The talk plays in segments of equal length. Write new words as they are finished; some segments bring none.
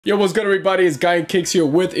Yo, what's good everybody? It's Guy and Kicks here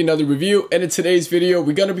with another review, and in today's video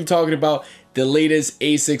we're going to be talking about the latest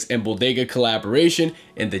Asics and Bodega collaboration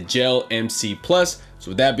in the Gel-MC Plus. So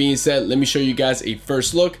with that being said, let me show you guys a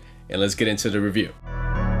first look and let's get into the review.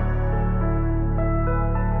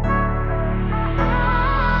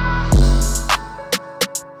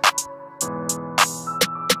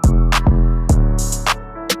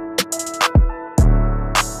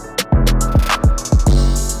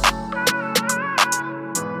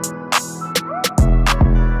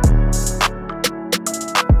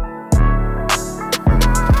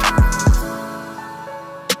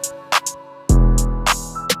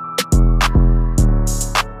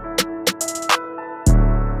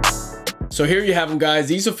 So here you have them, guys.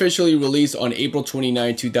 These officially released on April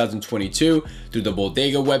 29, 2022 through the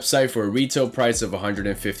Bodega website for a retail price of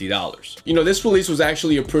 $150. You know, this release was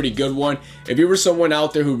actually a pretty good one. If you were someone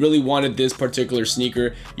out there who really wanted this particular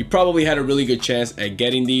sneaker, you probably had a really good chance at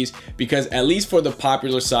getting these, because at least for the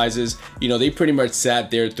popular sizes, you know, they pretty much sat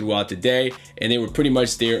there throughout the day and they were pretty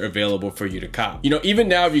much there available for you to cop. You know, even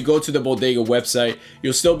now, if you go to the Bodega website,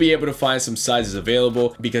 you'll still be able to find some sizes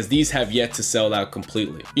available because these have yet to sell out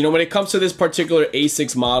completely. You know, when it comes to this particular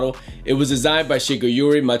Asics model, it was designed by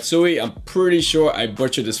Shigeru Matsui. I'm pretty sure I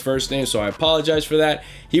butchered his first name, so I apologize for that.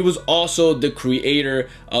 He was also the creator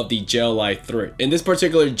of the Gel Life 3. And this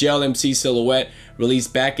particular Gel-MC silhouette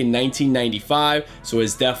released back in 1995, so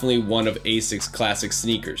it's definitely one of Asics' classic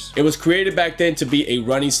sneakers. It was created back then to be a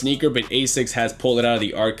running sneaker, but Asics has pulled it out of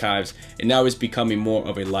the archives and now it's becoming more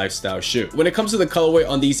of a lifestyle shoe. When it comes to the colorway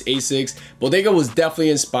on these Asics, Bodega was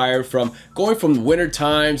definitely inspired from going from winter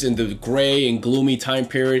times in the gray and gloomy time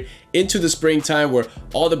period into the springtime where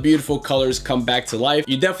all the beautiful colors come back to life.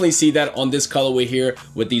 You definitely see that on this colorway here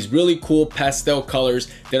with these really cool pastel colors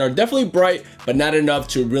that are definitely bright, but not enough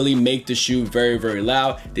to really make the shoe very, very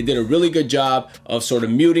loud. They did a really good job of sort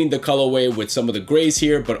of muting the colorway with some of the grays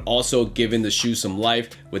here, but also giving the shoe some life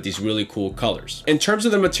with these really cool colors. In terms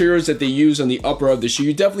of the materials that they use on the upper of the shoe,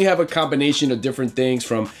 you definitely have a combination of different things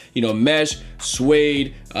from, you know, mesh,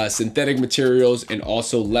 suede, synthetic materials, and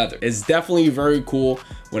also leather. It's definitely very cool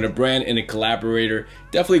when a brand and a collaborator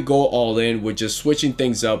definitely go all in with just switching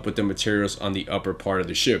things up with the materials on the upper part of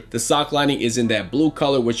the shoe. The sock lining is in that blue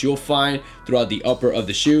color, which you'll find throughout the upper of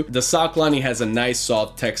the shoe. The sock lining has a nice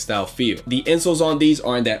soft textile feel. The insoles on these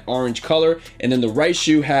are in that orange color, and then the right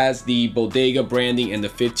shoe has the Bodega branding and the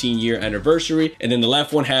 15-year anniversary, and then the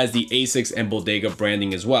left one has the Asics and Bodega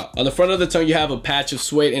branding as well. On the front of the tongue, you have a patch of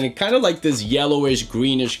suede, and it kind of like this yellowish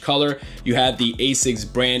greenish color. You have the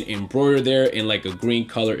Asics brand embroidered there in like a green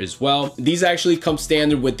color as well. These actually come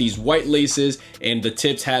standard with these white laces, and the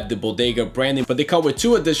tips have the Bodega branding, but they come with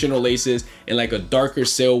two additional laces in like a darker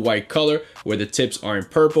sail white color where the tips are in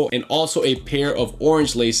purple, and also a pair of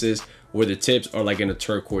orange laces where the tips are like in a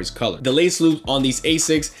turquoise color. The lace loop on these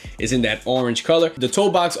Asics is in that orange color. The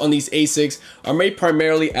toe box on these Asics are made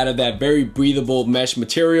primarily out of that very breathable mesh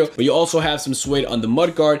material, but you also have some suede on the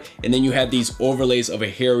mudguard, and then you have these overlays of a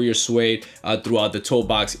hairier suede throughout the toe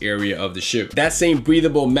box area of the shoe. That same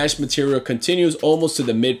breathable mesh material continues almost to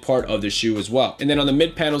the mid part of the shoe as well. And then on the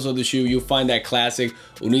mid panels of the shoe, you'll find that classic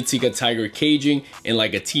Sunika Tiger caging in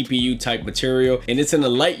like a TPU type material, and it's in a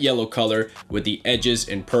light yellow color with the edges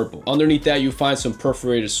in purple. Underneath that, you find some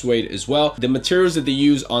perforated suede as well. The materials that they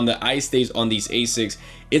use on the eye stays on these Asics,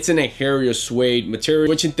 it's in a hairier suede material.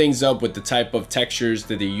 Switching things up with the type of textures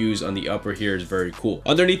that they use on the upper here is very cool.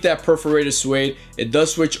 Underneath that perforated suede, it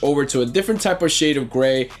does switch over to a different type of shade of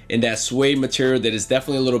gray in that suede material that is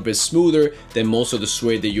definitely a little bit smoother than most of the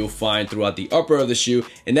suede that you'll find throughout the upper of the shoe,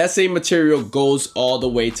 and that same material goes all the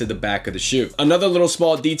way to the back of the shoe. Another little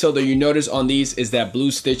small detail that you notice on these is that blue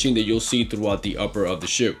stitching that you'll see throughout the upper of the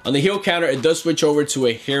shoe. On the heel counter, it does switch over to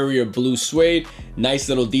a hairier blue suede. Nice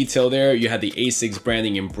little detail there. You have the Asics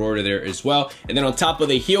branding embroidered there as well. And then on top of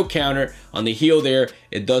the heel counter, on the heel there,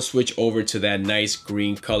 it does switch over to that nice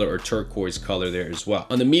green color or turquoise color there as well.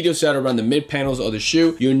 On the medial side, around the mid panels of the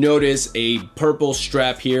shoe, you'll notice a purple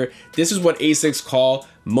strap here. This is what Asics call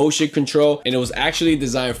motion control, and it was actually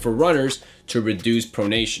designed for runners to reduce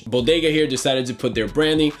pronation. Bodega here decided to put their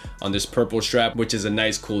branding on this purple strap, which is a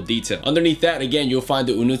nice cool detail. Underneath that, again, you'll find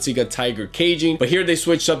the Sunika Tiger caging, but here they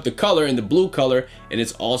switched up the color in the blue color, and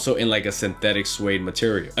it's also in like a synthetic suede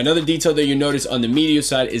material. Another detail that you notice on the medial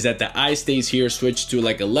side is that the eye stays here switched to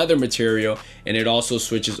like a leather material, and it also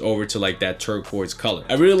switches over to like that turquoise color.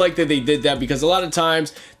 I really like that they did that because a lot of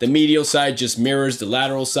times the medial side just mirrors the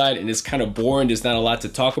lateral side and it's kind of boring. There's not a lot to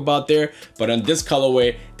talk about there, but on this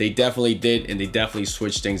colorway they definitely did, and they definitely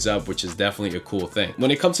switched things up, which is definitely a cool thing. When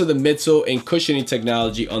it comes to the midsole and cushioning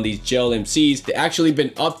technology on these Gel-MCs, they actually been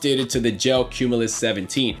updated to the Gel Cumulus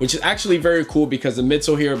 17, which is actually very cool because the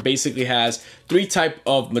midsole here basically has 3 types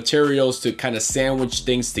of materials to kind of sandwich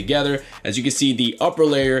things together. As you can see, the upper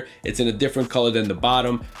layer, it's in a different color than the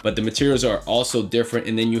bottom, but the materials are also different,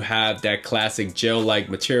 and then you have that classic gel-like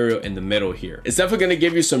material in the middle here. It's definitely going to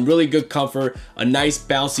give you some really good comfort, a nice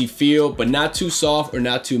bouncy feel, but not too soft or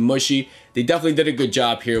not too mushy. They definitely did a good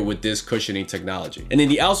job here with this cushioning technology. And then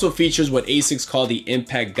the outsole features what Asics call the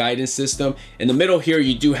impact guidance system. In the middle here,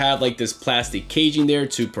 you do have like this plastic caging there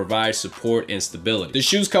to provide support and stability. The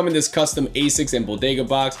shoes come in this custom Asics and Bodega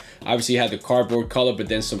box. Obviously you have the cardboard color, but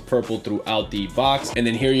then some purple throughout the box. And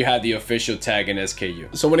then here you have the official tag and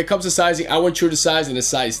SKU. So when it comes to sizing, I went true to size in a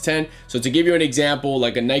size 10. So to give you an example,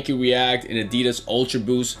 like a Nike React and Adidas Ultra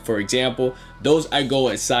Boost, for example, those I go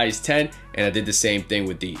at size 10, and I did the same thing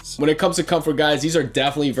with these. When it comes to comfort, guys, these are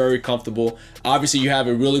definitely very comfortable. Obviously you have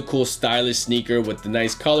a really cool stylish sneaker with the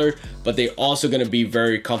nice color, but they also going to be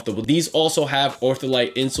very comfortable. These also have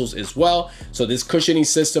ortholite insoles as well, so this cushioning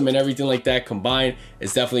system and everything like that combined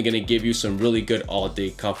is definitely going to give you some really good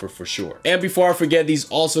all-day comfort for sure. And before I forget, these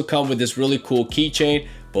also come with this really cool keychain,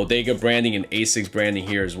 Bodega branding and Asics branding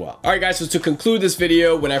here as well. All right, guys, so to conclude this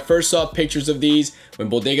video, when I first saw pictures of these, when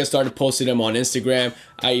Bodega started posting them on Instagram,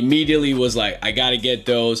 I immediately was like, I gotta get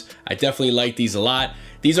those. I definitely like these a lot.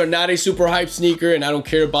 These are not a super hype sneaker, and I don't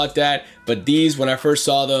care about that, but these, when I first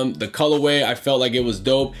saw them, the colorway, I felt like it was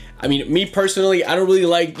dope. I mean, me personally, I don't really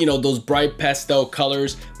like, you know, those bright pastel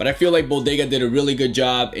colors, but I feel like Bodega did a really good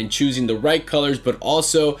job in choosing the right colors, but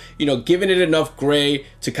also, you know, giving it enough gray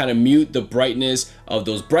to kind of mute the brightness of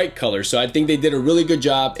those bright colors. So I think they did a really good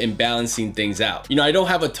job in balancing things out. You know, I don't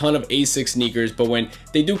have a ton of Asics sneakers, but when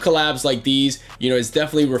they do collabs like these, you know, it's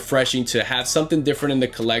definitely refreshing to have something different in the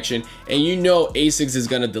collection. And you know Asics is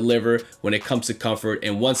gonna deliver when it comes to comfort.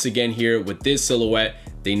 And once again here with this silhouette,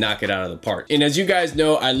 they knock it out of the park. And as you guys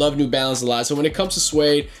know, I love New Balance a lot. So when it comes to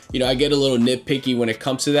suede, you know, I get a little nitpicky when it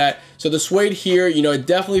comes to that. So the suede here, you know, it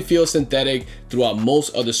definitely feels synthetic throughout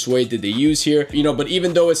most of the suede that they use here, you know, but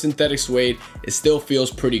even though it's synthetic suede, it still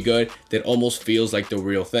feels pretty good. That almost feels like the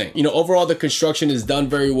real thing. You know, overall the construction is done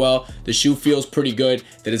very well. The shoe feels pretty good,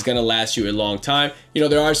 that it's gonna last you a long time. You know,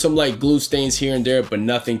 there are some like glue stains here and there, but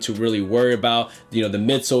nothing to really worry about. You know, the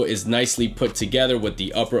midsole is nicely put together with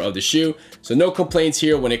the upper of the shoe. So no complaints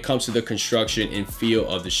here when it comes to the construction and feel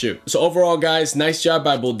of the shoe. So overall, guys, nice job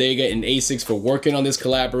by Bodega and Asics for working on this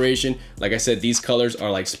collaboration. Like I said, these colors are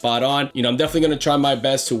like spot on. You know, I'm definitely gonna try my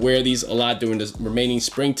best to wear these a lot during the remaining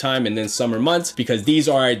springtime and then summer months, because these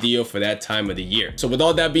are ideal for that time of the year. So with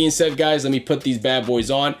all that being said, guys, let me put these bad boys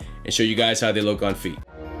on and show you guys how they look on feet.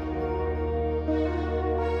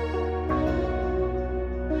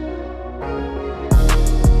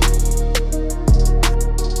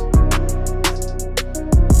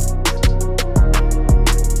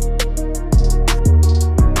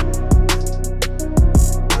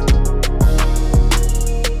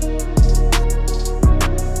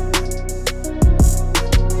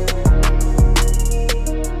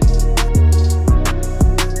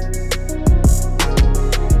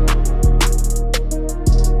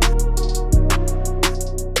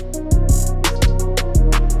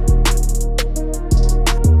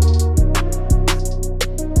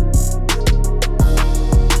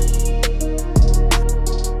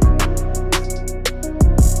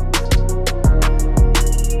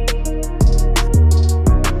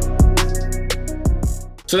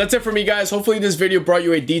 So that's it for me, guys. Hopefully this video brought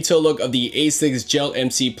you a detailed look of the Asics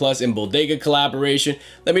Gel-MC Plus and Bodega collaboration.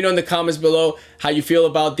 Let me know in the comments below how you feel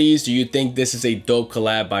about these. Do you think this is a dope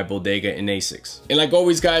collab by Bodega and Asics? And like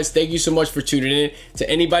always, guys, thank you so much for tuning in. To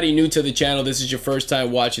anybody new to the channel, this is your first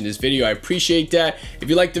time watching this video, I appreciate that. If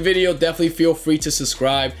you liked the video, definitely feel free to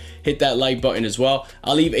subscribe. Hit that like button as well.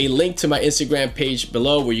 I'll leave a link to my Instagram page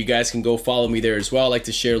below where you guys can go follow me there as well. I like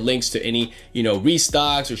to share links to any, you know,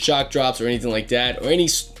 restocks or shock drops or anything like that, or any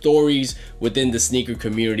stories within the sneaker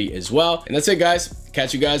community as well. And that's it, guys.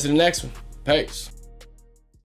 Catch you guys in the next one. Peace.